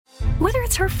Whether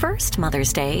it's her first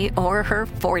Mother's Day or her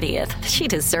 40th, she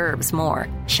deserves more.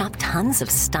 Shop tons of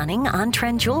stunning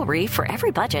on-trend jewelry for every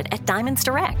budget at Diamonds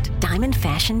Direct. Diamond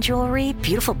fashion jewelry,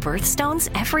 beautiful birthstones,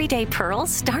 everyday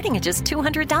pearls starting at just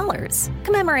 $200.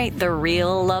 Commemorate the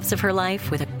real loves of her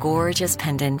life with a gorgeous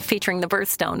pendant featuring the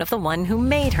birthstone of the one who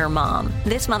made her mom.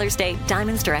 This Mother's Day,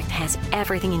 Diamonds Direct has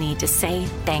everything you need to say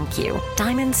thank you.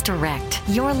 Diamonds Direct.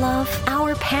 Your love,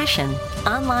 our passion.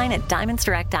 Online at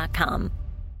diamondsdirect.com.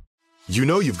 You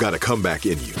know you've got a comeback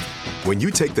in you. When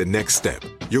you take the next step,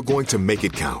 you're going to make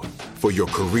it count. For your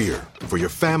career, for your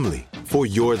family, for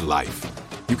your life.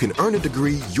 You can earn a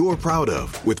degree you're proud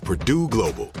of with Purdue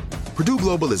Global. Purdue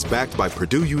Global is backed by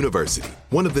Purdue University,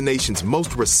 one of the nation's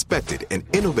most respected and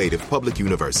innovative public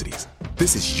universities.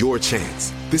 This is your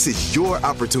chance. This is your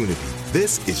opportunity.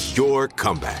 This is your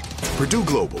comeback. Purdue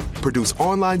Global, Purdue's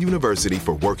online university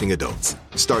for working adults.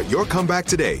 Start your comeback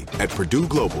today at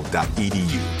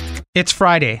purdueglobal.edu. It's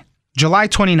Friday, July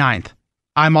 29th.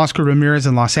 I'm Oscar Ramirez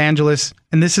in Los Angeles,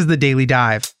 and this is the Daily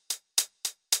Dive.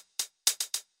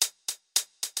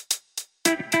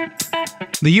 The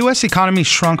U.S. economy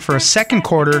shrunk for a second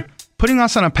quarter, putting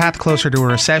us on a path closer to a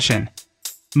recession.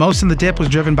 Most of the dip was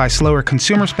driven by slower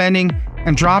consumer spending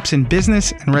and drops in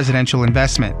business and residential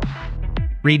investment.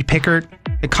 Reed Pickert,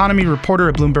 economy reporter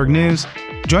at Bloomberg News,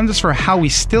 joins us for how we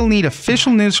still need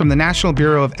official news from the National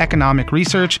Bureau of Economic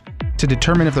Research to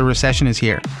determine if the recession is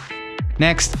here.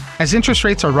 Next, as interest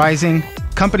rates are rising,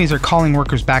 companies are calling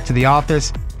workers back to the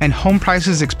office, and home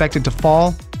prices expected to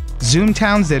fall, Zoom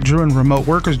towns that drew in remote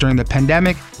workers during the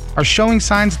pandemic are showing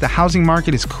signs that the housing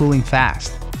market is cooling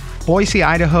fast. Boise,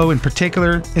 Idaho in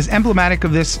particular, is emblematic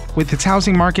of this, with its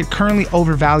housing market currently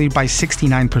overvalued by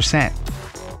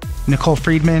 69%. Nicole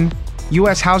Friedman,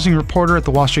 U.S. housing reporter at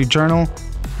the Wall Street Journal,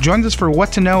 joins us for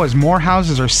what to know as more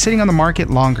houses are sitting on the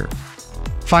market longer.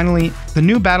 Finally, the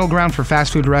new battleground for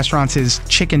fast food restaurants is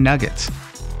chicken nuggets.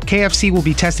 KFC will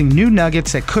be testing new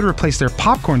nuggets that could replace their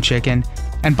popcorn chicken,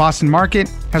 and Boston Market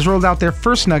has rolled out their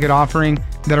first nugget offering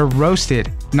that are roasted,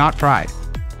 not fried.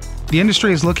 The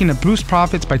industry is looking to boost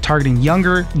profits by targeting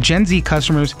younger Gen Z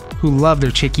customers who love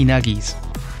their chicky nuggies.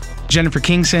 Jennifer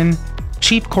Kingson,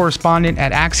 chief correspondent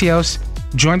at Axios,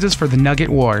 joins us for the Nugget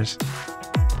Wars.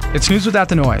 It's news without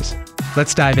the noise.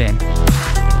 Let's dive in.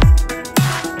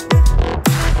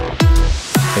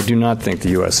 I do not think the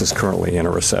U.S. is currently in a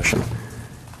recession.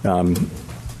 And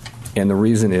the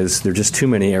reason is there are just too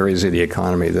many areas of the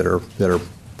economy that are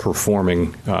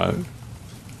performing,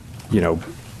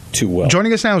 too well.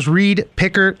 Joining us now is Reed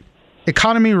Pickert,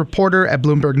 economy reporter at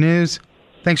Bloomberg News.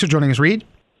 Thanks for joining us, Reed.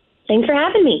 Thanks for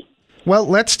having me. Well,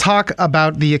 let's talk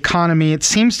about the economy. It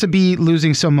seems to be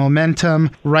losing some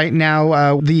momentum right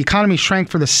now. The economy shrank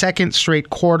for the second straight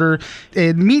quarter.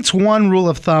 It meets one rule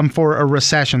of thumb for a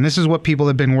recession. This is what people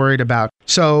have been worried about.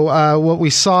 So what we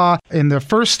saw in the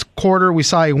first quarter, we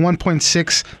saw a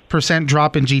 1.6%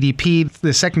 drop in GDP.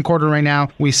 The second quarter right now,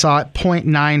 we saw a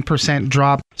 0.9%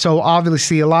 drop. So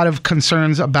obviously a lot of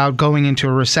concerns about going into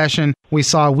a recession. We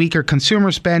saw weaker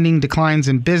consumer spending, declines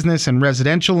in business and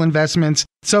residential investments.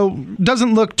 So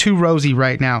doesn't look too rosy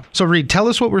right now. So Reed, tell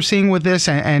us what we're seeing with this,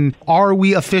 and are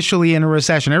we officially in a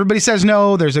recession? Everybody says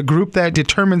no. There's a group that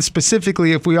determines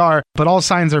specifically if we are, but all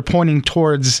signs are pointing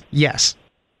towards yes.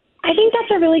 I think that's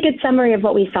a really good summary of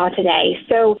what we saw today.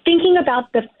 So thinking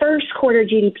about the first quarter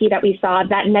GDP that we saw,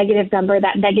 that negative number,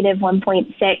 that negative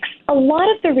 1.6, a lot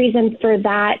of the reason for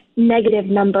that negative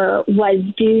number was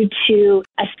due to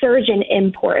a surge in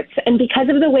imports. And because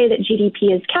of the way that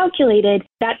GDP is calculated,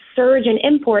 that surge in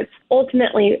imports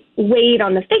ultimately weighed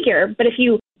on the figure. But if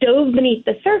you dove beneath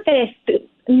the surface,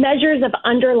 measures of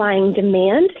underlying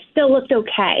demand still looked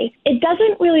okay. It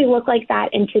doesn't really look like that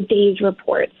in today's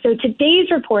report. So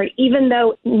today's report, even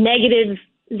though negative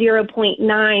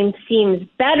 0.9 seems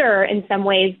better in some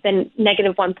ways than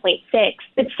negative 1.6,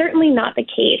 it's certainly not the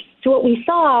case. So what we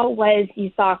saw was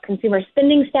you saw consumer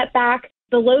spending step back.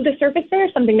 Below the surface there,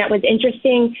 something that was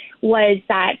interesting was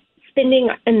that spending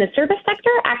in the service sector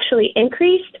actually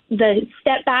increased. The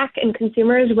step back in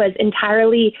consumers was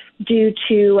entirely due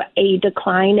to a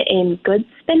decline in goods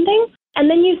spending. And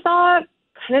then you saw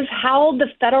kind of how the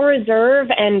Federal Reserve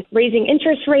and raising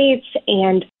interest rates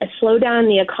and a slowdown in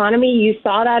the economy, you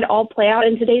saw that all play out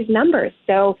in today's numbers.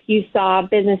 So you saw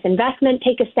business investment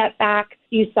take a step back.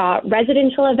 You saw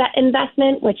residential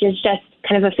investment, which is just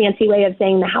kind of a fancy way of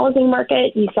saying the housing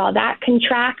market. You saw that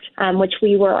contract, which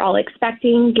we were all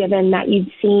expecting, given that you'd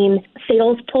seen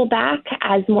sales pull back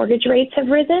as mortgage rates have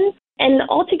risen. And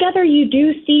altogether, you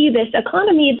do see this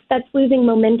economy that's losing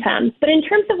momentum. But in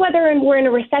terms of whether we're in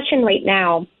a recession right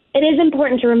now, it is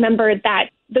important to remember that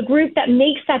the group that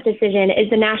makes that decision is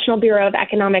the National Bureau of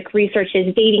Economic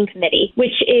Research's Dating Committee,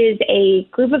 which is a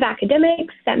group of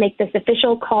academics that make this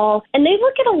official call. And they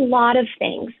look at a lot of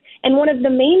things. And one of the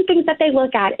main things that they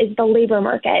look at is the labor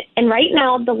market. And right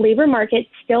now, the labor market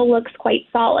still looks quite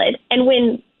solid. And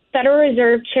when Federal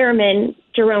Reserve Chairman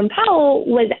Jerome Powell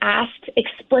was asked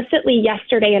explicitly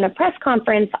yesterday in a press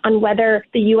conference on whether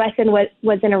the U.S.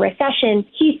 was in a recession,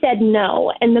 he said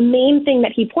no. And the main thing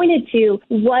that he pointed to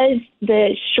was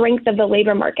the strength of the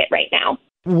labor market right now.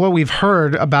 What we've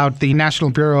heard about the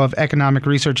National Bureau of Economic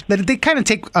Research, that they kind of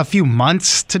take a few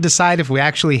months to decide if we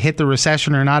actually hit the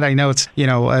recession or not. I know it's,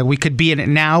 we could be in it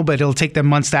now, but it'll take them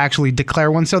months to actually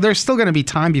declare one. So there's still going to be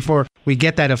time before we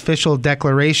get that official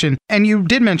declaration. And you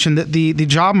did mention that the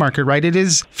job market, right? It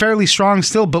is fairly strong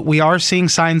still, but we are seeing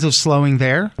signs of slowing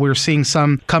there. We're seeing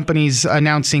some companies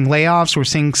announcing layoffs. We're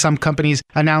seeing some companies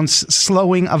announce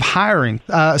slowing of hiring.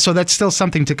 So that's still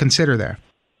something to consider there.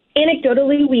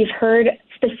 Anecdotally, we've heard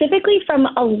specifically from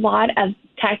a lot of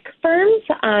tech firms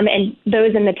and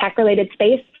those in the tech-related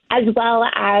space, as well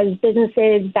as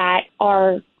businesses that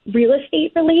are real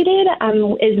estate related.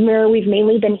 We've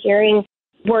mainly been hearing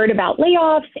word about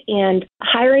layoffs and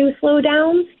hiring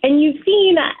slowdowns. And you've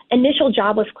seen initial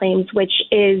jobless claims, which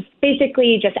is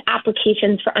basically just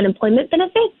applications for unemployment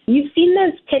benefits. You've seen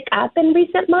those tick up in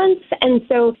recent months. And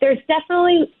so there's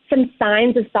definitely some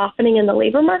signs of softening in the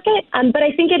labor market. But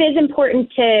I think it is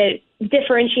important to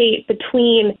differentiate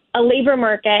between a labor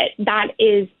market that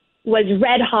was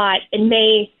red hot and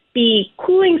may be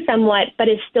cooling somewhat, but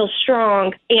is still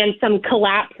strong, and some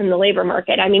collapse in the labor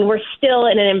market. I mean, we're still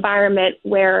in an environment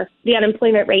where the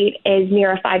unemployment rate is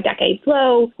near a 5-decade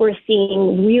low. We're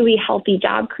seeing really healthy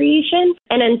job creation.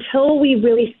 And until we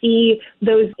really see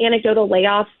those anecdotal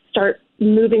layoffs start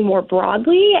moving more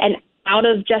broadly and out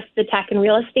of just the tech and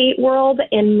real estate world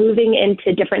and moving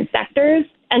into different sectors,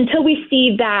 until we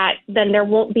see that, then there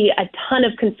won't be a ton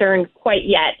of concern quite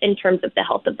yet in terms of the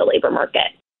health of the labor market.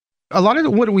 A lot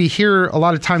of what we hear a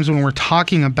lot of times when we're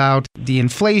talking about the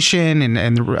inflation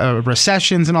and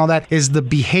recessions and all that is the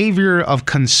behavior of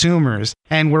consumers.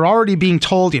 And we're already being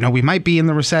told, we might be in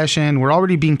the recession. We're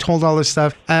already being told all this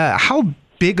stuff. How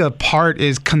big a part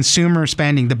is consumer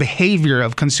spending, the behavior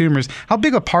of consumers? How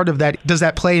big a part of that does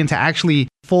that play into actually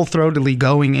full-throatedly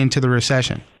going into the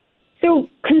recession? So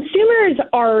consumers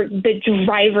are the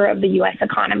driver of the U.S.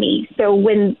 economy. So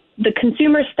when the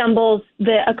consumer stumbles,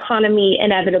 the economy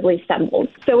inevitably stumbles.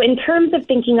 So in terms of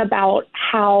thinking about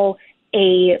how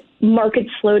a market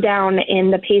slowdown in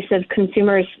the pace of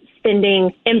consumers'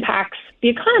 spending impacts the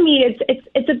economy,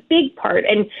 it's a big part.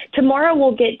 And tomorrow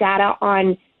we'll get data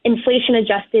on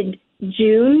inflation-adjusted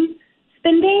June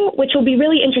spending, which will be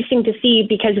really interesting to see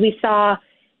because we saw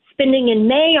spending in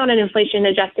May on an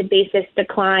inflation-adjusted basis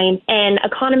decline, and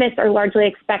economists are largely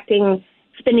expecting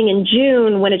spending in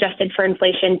June, when adjusted for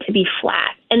inflation, to be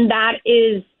flat. And that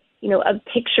is, a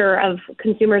picture of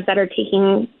consumers that are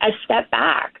taking a step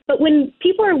back. But when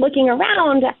people are looking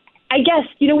around, I guess,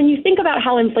 when you think about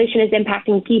how inflation is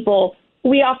impacting people,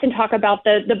 we often talk about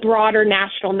the broader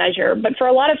national measure. But for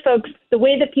a lot of folks, the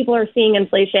way that people are seeing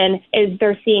inflation is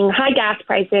they're seeing high gas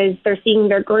prices, they're seeing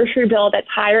their grocery bill that's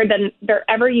higher than they're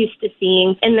ever used to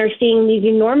seeing, and they're seeing these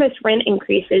enormous rent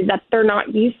increases that they're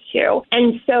not used to.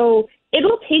 And so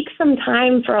it'll take some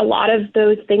time for a lot of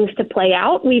those things to play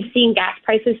out. We've seen gas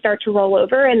prices start to roll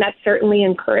over, and that's certainly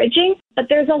encouraging. But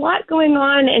there's a lot going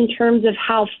on in terms of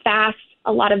how fast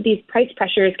a lot of these price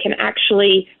pressures can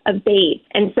actually abate.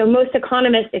 And so most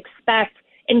economists expect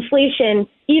inflation,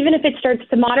 even if it starts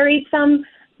to moderate some,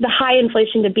 the high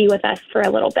inflation to be with us for a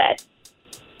little bit.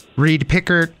 Reed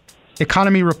Pickert,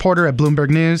 economy reporter at Bloomberg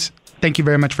News. Thank you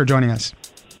very much for joining us.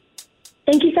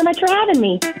 Thank you so much for having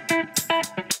me.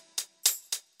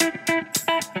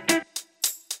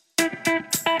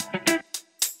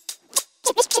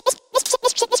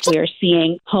 We are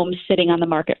seeing homes sitting on the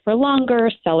market for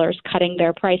longer, sellers cutting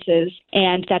their prices,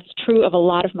 and that's true of a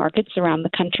lot of markets around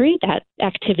the country. That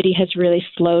activity has really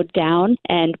slowed down,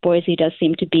 and Boise does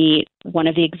seem to be one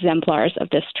of the exemplars of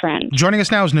this trend. Joining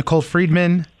us now is Nicole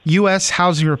Friedman, U.S.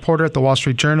 housing reporter at the Wall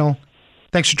Street Journal.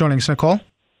 Thanks for joining us, Nicole.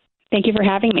 Thank you for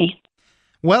having me.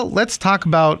 Well, let's talk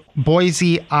about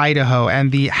Boise, Idaho,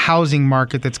 and the housing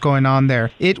market that's going on there.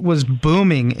 It was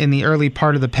booming in the early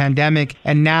part of the pandemic,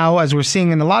 and now, as we're seeing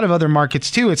in a lot of other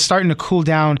markets too, it's starting to cool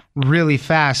down really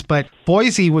fast. But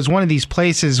Boise was one of these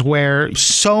places where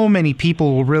so many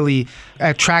people were really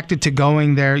attracted to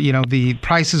going there. The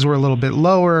prices were a little bit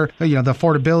lower, the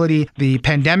affordability, the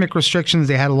pandemic restrictions,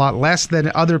 they had a lot less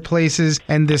than other places,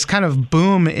 and this kind of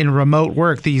boom in remote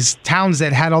work, these towns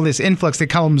that had all this influx, they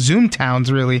call them Zoom towns,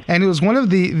 towns, really. And it was one of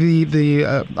the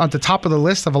at the top of the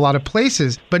list of a lot of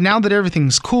places. But now that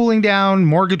everything's cooling down,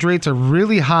 mortgage rates are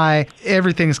really high,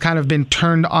 everything's kind of been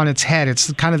turned on its head.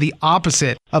 It's kind of the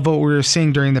opposite of what we were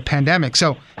seeing during the pandemic.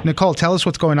 So, Nicole, tell us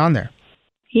what's going on there.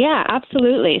 Yeah,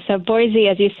 absolutely. So Boise,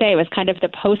 as you say, was kind of the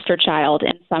poster child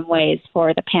in some ways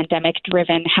for the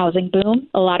pandemic-driven housing boom.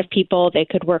 A lot of people, they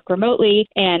could work remotely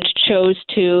and chose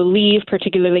to leave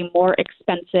particularly more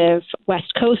expensive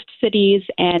West Coast cities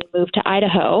and move to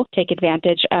Idaho, take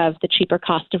advantage of the cheaper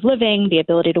cost of living, the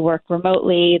ability to work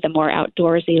remotely, the more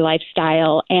outdoorsy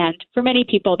lifestyle. And for many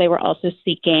people, they were also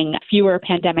seeking fewer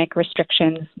pandemic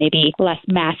restrictions, maybe less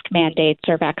mask mandates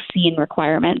or vaccine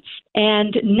requirements.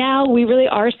 And now we really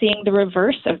are seeing the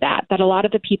reverse of that a lot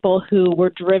of the people who were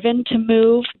driven to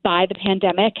move by the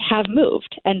pandemic have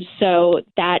moved. And so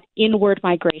that inward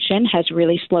migration has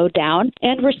really slowed down.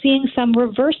 And we're seeing some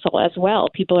reversal as well.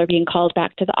 People are being called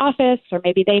back to the office, or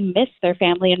maybe they miss their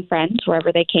family and friends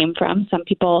wherever they came from. Some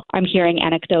people I'm hearing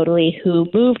anecdotally who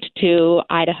moved to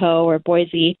Idaho or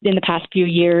Boise in the past few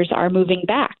years are moving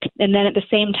back. And then at the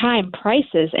same time,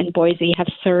 prices in Boise have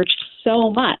surged so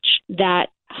much that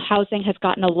housing has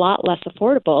gotten a lot less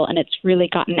affordable, and it's really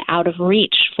gotten out of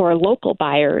reach for local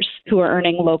buyers who are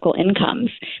earning local incomes,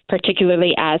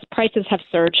 particularly as prices have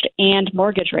surged and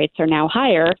mortgage rates are now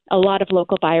higher. A lot of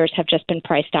local buyers have just been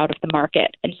priced out of the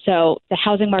market. And so the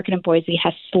housing market in Boise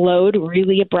has slowed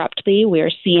really abruptly. We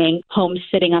are seeing homes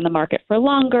sitting on the market for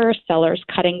longer, sellers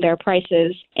cutting their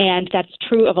prices. And that's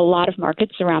true of a lot of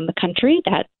markets around the country.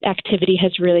 That activity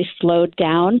has really slowed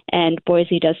down, and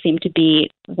Boise does seem to be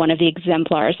one of the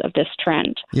exemplars of this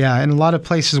trend. Yeah, and a lot of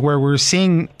places where we're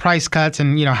seeing price cuts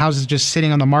and, houses just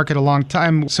sitting on the market a long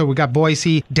time. So we got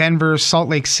Boise, Denver, Salt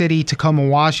Lake City, Tacoma,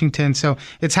 Washington. So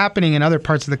it's happening in other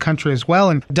parts of the country as well.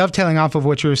 And dovetailing off of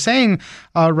what you were saying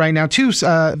right now, too,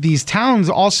 these towns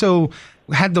also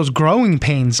had those growing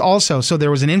pains also. So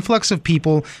there was an influx of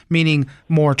people, meaning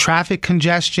more traffic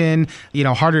congestion,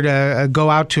 harder to go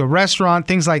out to a restaurant,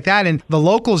 things like that. And the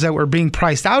locals that were being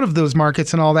priced out of those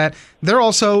markets and all that, they're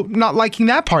also not liking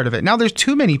that part of it. Now there's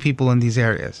too many people in these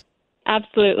areas.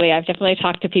 Absolutely. I've definitely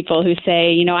talked to people who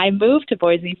say, I moved to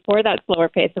Boise for that slower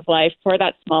pace of life, for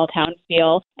that small town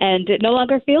feel, and it no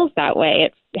longer feels that way.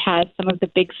 It has some of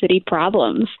the big city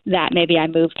problems that maybe I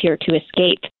moved here to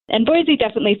escape. And Boise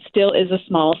definitely still is a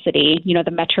small city.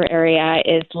 The metro area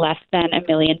is less than 1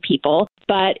 million people,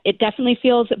 but it definitely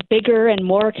feels bigger and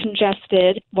more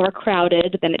congested, more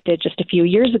crowded than it did just a few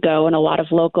years ago. And a lot of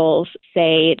locals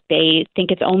say they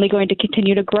think it's only going to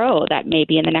continue to grow, that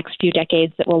maybe in the next few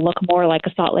decades it will look more like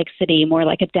a Salt Lake City, more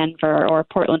like a Denver or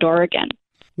Portland, Oregon.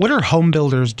 What are home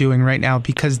builders doing right now?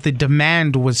 Because the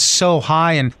demand was so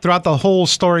high, and throughout the whole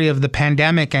story of the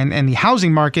pandemic and the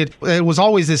housing market, it was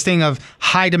always this thing of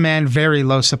high demand, very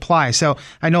low supply. So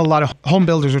I know a lot of home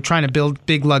builders are trying to build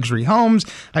big luxury homes.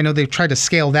 I know they've tried to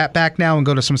scale that back now and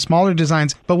go to some smaller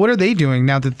designs. But what are they doing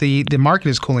now that the market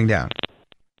is cooling down?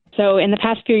 So in the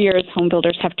past few years, home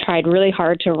builders have tried really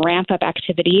hard to ramp up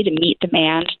activity to meet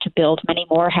demand, to build many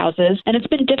more houses. And it's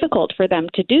been difficult for them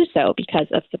to do so because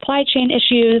of supply chain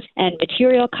issues, and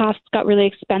material costs got really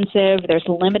expensive. There's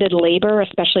limited labor,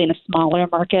 especially in a smaller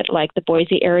market like the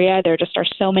Boise area. There just are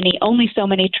only so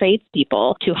many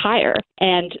tradespeople to hire.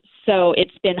 And so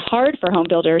it's been hard for home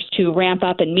builders to ramp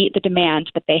up and meet the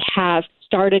demand, but they have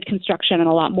started construction on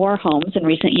a lot more homes in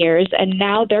recent years, and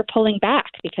now they're pulling back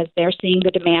because they're seeing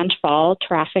the demand fall.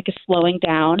 Traffic is slowing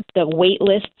down. The wait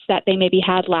lists that they maybe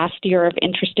had last year of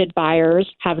interested buyers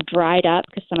have dried up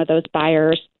because some of those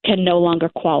buyers can no longer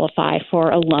qualify for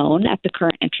a loan at the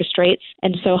current interest rates.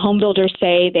 And so home builders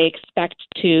say they expect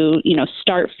to,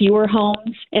 start fewer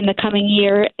homes in the coming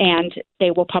year, and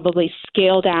they will probably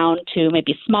scale down to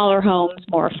maybe smaller homes,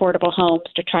 more affordable homes,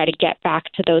 to try to get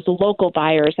back to those local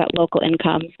buyers at local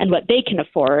income and what they can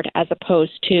afford, as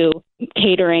opposed to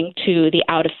catering to the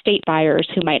out-of-state buyers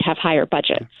who might have higher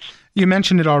budgets. You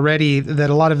mentioned it already that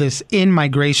a lot of this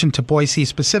in-migration to Boise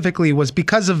specifically was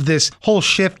because of this whole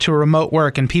shift to remote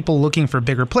work and people looking for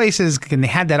bigger places, and they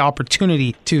had that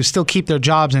opportunity to still keep their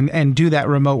jobs and do that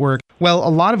remote work. Well,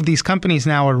 a lot of these companies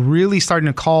now are really starting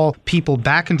to call people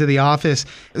back into the office.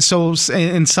 So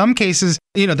in some cases,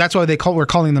 that's why we're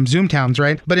calling them Zoom towns,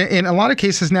 right? But in a lot of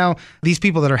cases now, these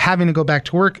people that are having to go back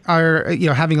to work are,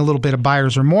 having a little bit of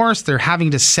buyer's remorse. They're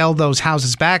having to sell those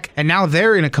houses back, and now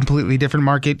they're in a completely different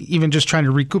market, even just trying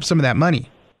to recoup some of that money.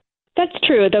 That's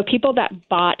true, though people that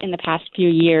bought in the past few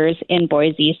years in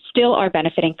Boise still are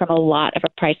benefiting from a lot of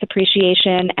price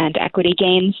appreciation and equity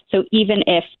gains. So even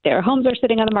if their homes are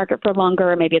sitting on the market for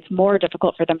longer, or maybe it's more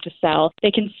difficult for them to sell,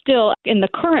 they can still, in the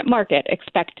current market,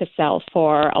 expect to sell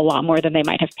for a lot more than they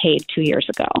might have paid 2 years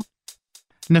ago.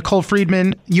 Nicole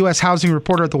Friedman, U.S. housing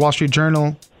reporter at the Wall Street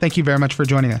Journal. Thank you very much for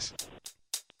joining us.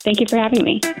 Thank you for having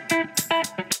me.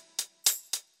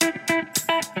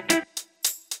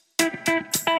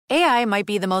 AI might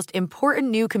be the most important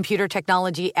new computer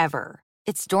technology ever.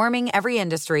 It's storming every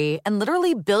industry, and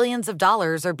literally billions of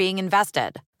dollars are being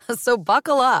invested. So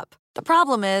buckle up. The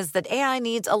problem is that AI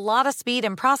needs a lot of speed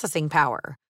and processing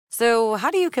power. So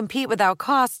how do you compete without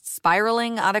costs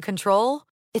spiraling out of control?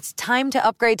 It's time to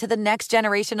upgrade to the next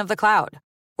generation of the cloud.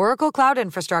 Oracle Cloud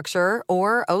Infrastructure,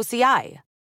 or OCI.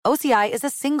 OCI is a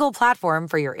single platform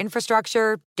for your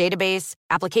infrastructure, database,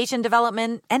 application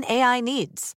development, and AI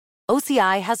needs.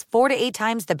 OCI has 4 to 8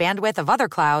 times the bandwidth of other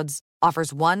clouds,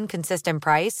 offers one consistent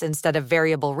price instead of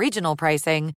variable regional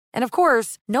pricing, and of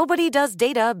course, nobody does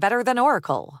data better than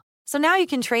Oracle. So now you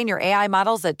can train your AI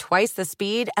models at twice the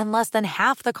speed and less than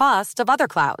half the cost of other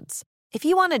clouds. If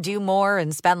you want to do more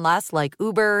and spend less like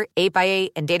Uber, 8x8,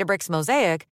 and Databricks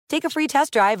Mosaic, take a free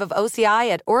test drive of OCI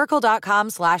at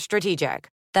oracle.com/strategic.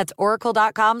 That's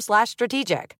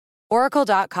oracle.com/strategic.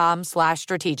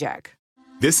 oracle.com/strategic.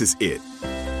 This is it.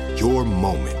 Your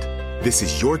moment. This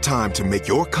is your time to make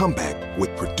your comeback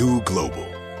with Purdue Global.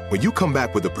 When you come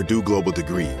back with a Purdue Global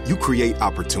degree, you create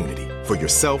opportunity for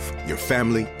yourself, your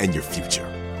family, and your future.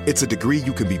 It's a degree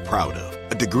you can be proud of,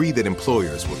 a degree that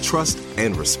employers will trust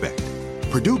and respect.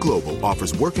 Purdue Global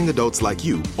offers working adults like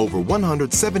you over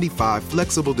 175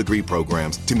 flexible degree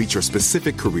programs to meet your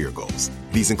specific career goals.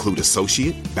 These include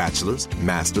associate, bachelor's,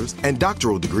 master's, and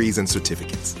doctoral degrees and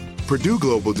certificates. Purdue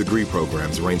Global degree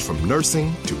programs range from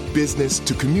nursing to business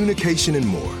to communication and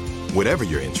more. Whatever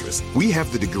your interest, we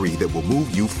have the degree that will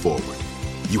move you forward.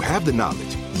 You have the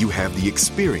knowledge, you have the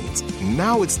experience.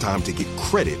 Now it's time to get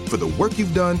credit for the work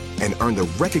you've done and earn the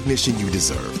recognition you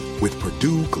deserve with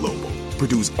Purdue Global,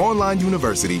 Purdue's online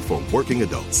university for working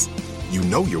adults. You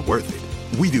know you're worth it.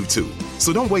 We do too.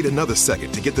 So don't wait another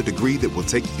second to get the degree that will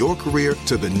take your career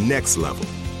to the next level.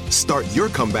 Start your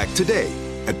comeback today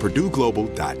at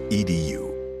purdueglobal.edu.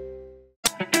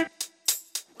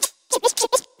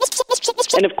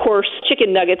 And of course,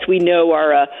 chicken nuggets we know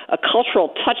are a cultural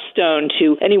touchstone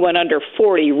to anyone under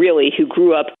 40, really, who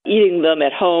grew up eating them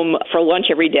at home for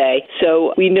lunch every day.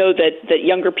 So we know that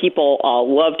younger people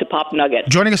love to pop nuggets.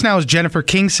 Joining us now is Jennifer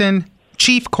Kingson,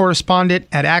 Chief Correspondent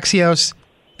at Axios.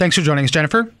 Thanks for joining us,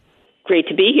 Jennifer. Great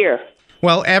to be here.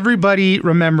 Well, everybody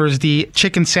remembers the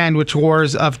chicken sandwich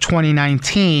wars of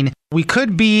 2019. We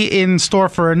could be in store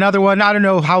for another one. I don't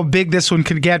know how big this one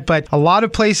could get, but a lot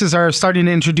of places are starting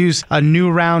to introduce a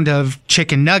new round of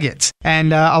chicken nuggets.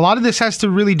 And a lot of this has to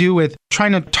really do with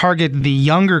trying to target the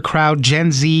younger crowd,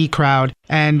 Gen Z crowd,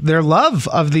 and their love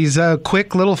of these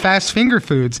quick little fast finger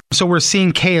foods. So we're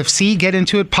seeing KFC get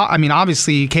into it. I mean,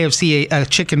 obviously, KFC, a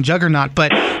chicken juggernaut,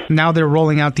 but now they're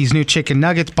rolling out these new chicken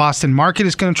nuggets. Boston Market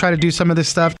is going to try to do some of this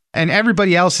stuff. And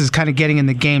everybody else is kind of getting in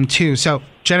the game, too. So,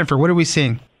 Jennifer, what are we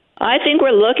seeing? I think we're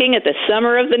looking at the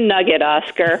summer of the nugget,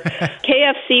 Oscar.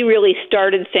 KFC really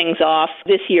started things off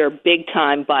this year big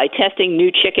time by testing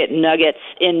new chicken nuggets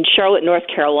in Charlotte, North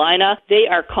Carolina. They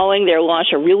are calling their launch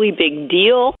a really big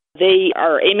deal. They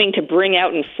are aiming to bring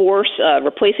out in force,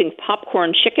 replacing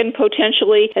popcorn chicken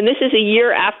potentially. And this is a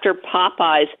year after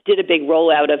Popeyes did a big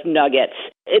rollout of nuggets.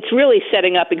 It's really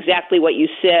setting up exactly what you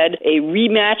said, a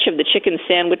rematch of the chicken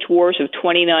sandwich wars of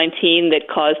 2019 that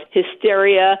caused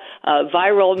hysteria,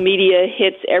 viral media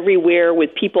hits everywhere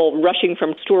with people rushing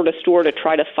from store to store to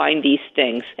try to find these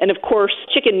things. And of course,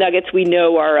 chicken nuggets we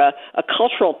know are a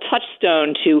cultural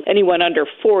touchstone to anyone under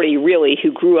 40, really,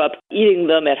 who grew up eating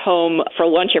them at home for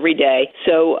lunch every day.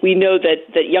 So we know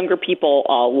that younger people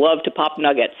love to pop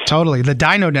nuggets. Totally. The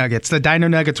Dino Nuggets. The Dino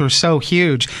Nuggets were so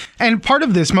huge. And part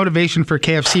of this motivation for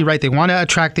KFC, right, they want to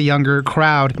attract the younger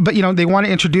crowd, but, you know, they want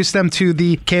to introduce them to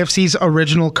the KFC's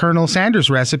original Colonel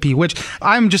Sanders recipe, which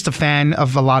I'm just a fan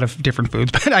of a lot of different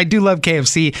foods, but I do love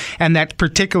KFC and that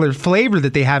particular flavor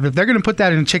that they have. If they're going to put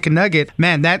that in a chicken nugget,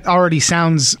 man, that already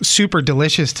sounds super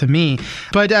delicious to me.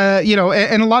 But, you know,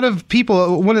 and a lot of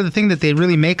people, one of the things that they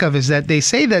really make of is that they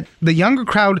say that the younger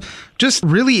crowd just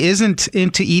really isn't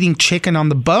into eating chicken on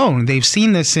the bone. They've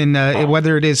seen this in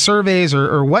whether it is surveys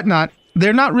or whatnot.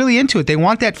 They're not really into it. They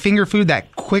want that finger food,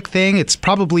 that quick thing. It's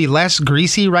probably less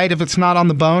greasy, right, if it's not on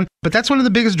the bone. But that's one of the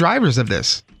biggest drivers of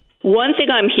this. One thing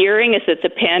I'm hearing is that the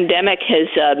pandemic has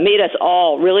made us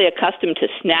all really accustomed to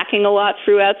snacking a lot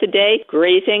throughout the day,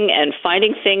 grazing, and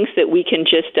finding things that we can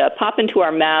just pop into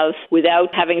our mouths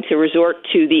without having to resort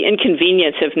to the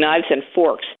inconvenience of knives and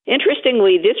forks.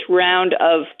 Interestingly, this round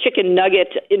of chicken nugget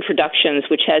introductions,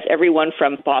 which has everyone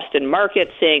from Boston Market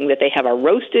saying that they have a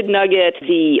roasted nugget,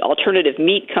 the alternative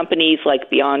meat companies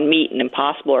like Beyond Meat and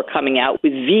Impossible are coming out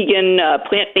with vegan,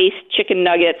 plant-based chicken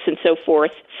nuggets and so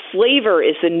forth. Flavor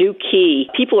is the new key.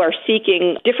 People are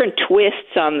seeking different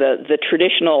twists on the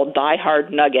traditional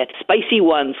die-hard nugget. Spicy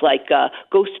ones like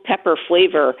ghost pepper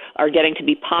flavor are getting to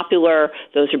be popular.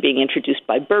 Those are being introduced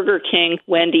by Burger King,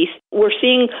 Wendy's. We're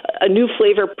seeing a new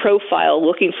flavor profile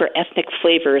looking for ethnic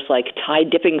flavors like Thai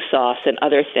dipping sauce and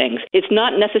other things. It's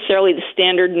not necessarily the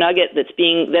standard nugget that's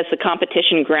the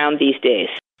competition ground these days.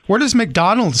 Where does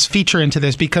McDonald's feature into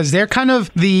this? Because they're kind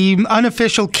of the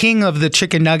unofficial king of the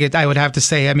chicken nugget, I would have to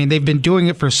say. I mean, they've been doing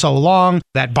it for so long.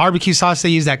 That barbecue sauce they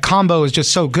use, that combo is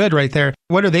just so good right there.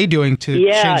 What are they doing to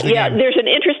change the game? There's an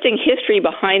interesting history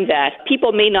behind that.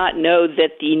 People may not know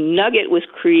that the nugget was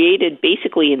created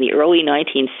basically in the early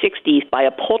 1960s by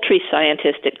a poultry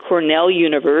scientist at Cornell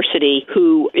University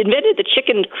who invented the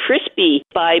chicken crispy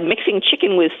by mixing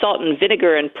chicken with salt and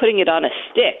vinegar and putting it on a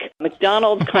stick.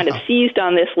 McDonald's kind of seized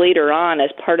on this later on as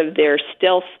part of their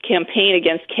stealth campaign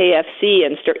against KFC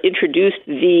and introduced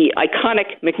the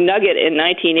iconic McNugget in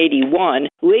 1981.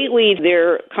 Lately,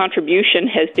 their contribution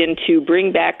has been to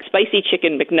bring back spicy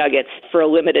chicken McNuggets for a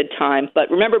limited time. But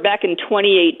remember back in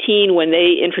 2018 when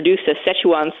they introduced a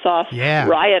Szechuan sauce,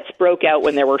 riots broke out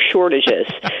when there were shortages.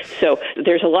 So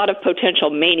there's a lot of potential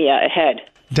mania ahead.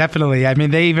 Definitely. I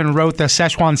mean, they even wrote the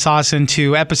Szechuan sauce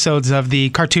into episodes of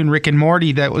the cartoon Rick and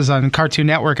Morty that was on Cartoon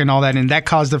Network and all that, and that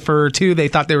caused a furor too. They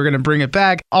thought they were going to bring it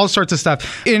back. All sorts of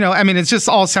stuff. You know, I mean, it just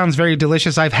all sounds very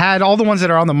delicious. I've had all the ones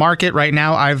that are on the market right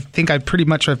now. I think I pretty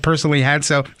much have personally had,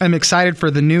 so I'm excited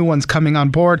for the new ones coming on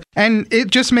board. And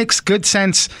it just makes good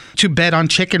sense to bet on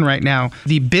chicken right now.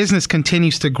 The business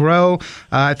continues to grow.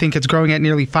 I think it's growing at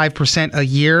nearly 5% a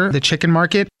year, the chicken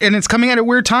market. And it's coming at a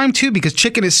weird time too, because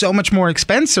chicken is so much more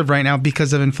expensive right now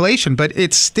because of inflation, but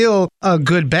it's still a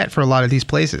good bet for a lot of these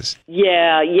places.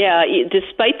 Yeah.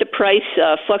 Despite the price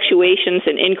fluctuations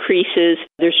and increases,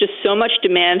 there's just so much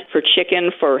demand for chicken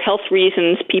for health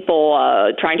reasons, people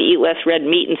trying to eat less red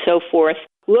meat and so forth.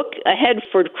 Look ahead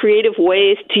for creative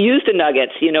ways to use the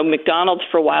nuggets. You know, McDonald's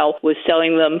for a while was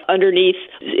selling them underneath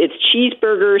its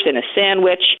cheeseburgers in a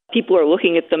sandwich. People are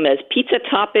looking at them as pizza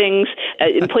toppings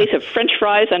in place of French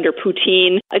fries under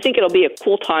poutine. I think it'll be a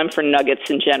cool time for nuggets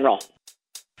in general.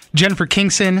 Jennifer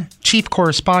Kingson, Chief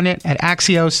Correspondent at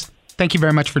Axios, thank you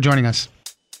very much for joining us.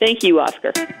 Thank you,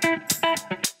 Oscar.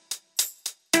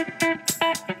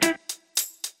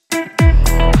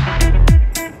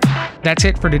 That's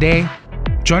it for today.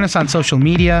 Join us on social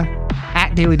media,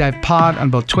 at Daily Dive Pod on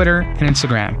both Twitter and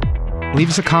Instagram. Leave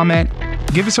us a comment,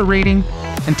 give us a rating,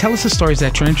 and tell us the stories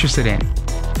that you're interested in.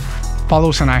 Follow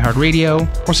us on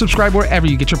iHeartRadio or subscribe wherever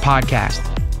you get your podcast.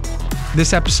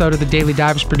 This episode of The Daily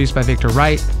Dive was produced by Victor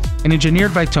Wright and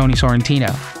engineered by Tony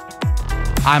Sorrentino.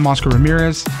 I'm Oscar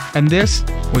Ramirez, and this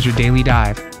was your Daily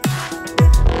Dive.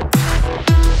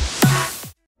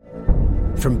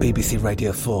 From BBC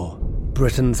Radio 4,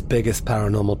 Britain's biggest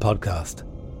paranormal podcast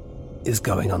is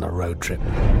going on a road trip.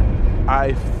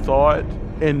 I thought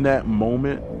in that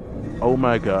moment, oh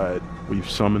my God, we've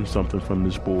summoned something from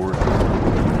this board.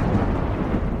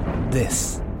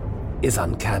 This is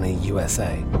Uncanny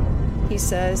USA. He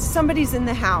says, somebody's in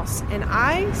the house, and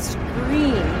I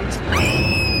screamed.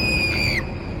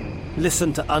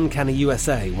 Listen to Uncanny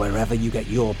USA wherever you get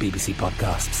your BBC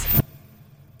podcasts,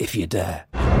 if you dare.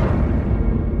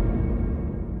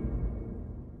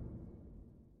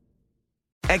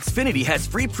 Xfinity has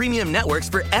free premium networks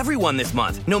for everyone this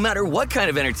month, no matter what kind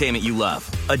of entertainment you love.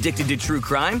 Addicted to true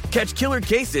crime? Catch killer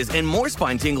cases and more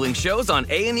spine-tingling shows on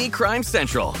A&E Crime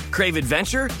Central. Crave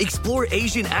adventure? Explore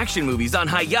Asian action movies on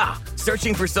Hi-Ya.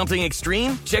 Searching for something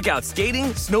extreme? Check out skating,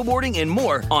 snowboarding, and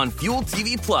more on Fuel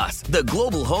TV Plus, the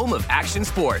global home of action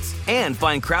sports. And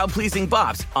find crowd-pleasing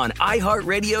bops on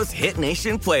iHeartRadio's Hit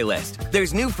Nation playlist.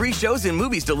 There's new free shows and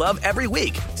movies to love every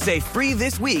week. Say free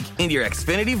this week in your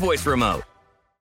Xfinity voice remote.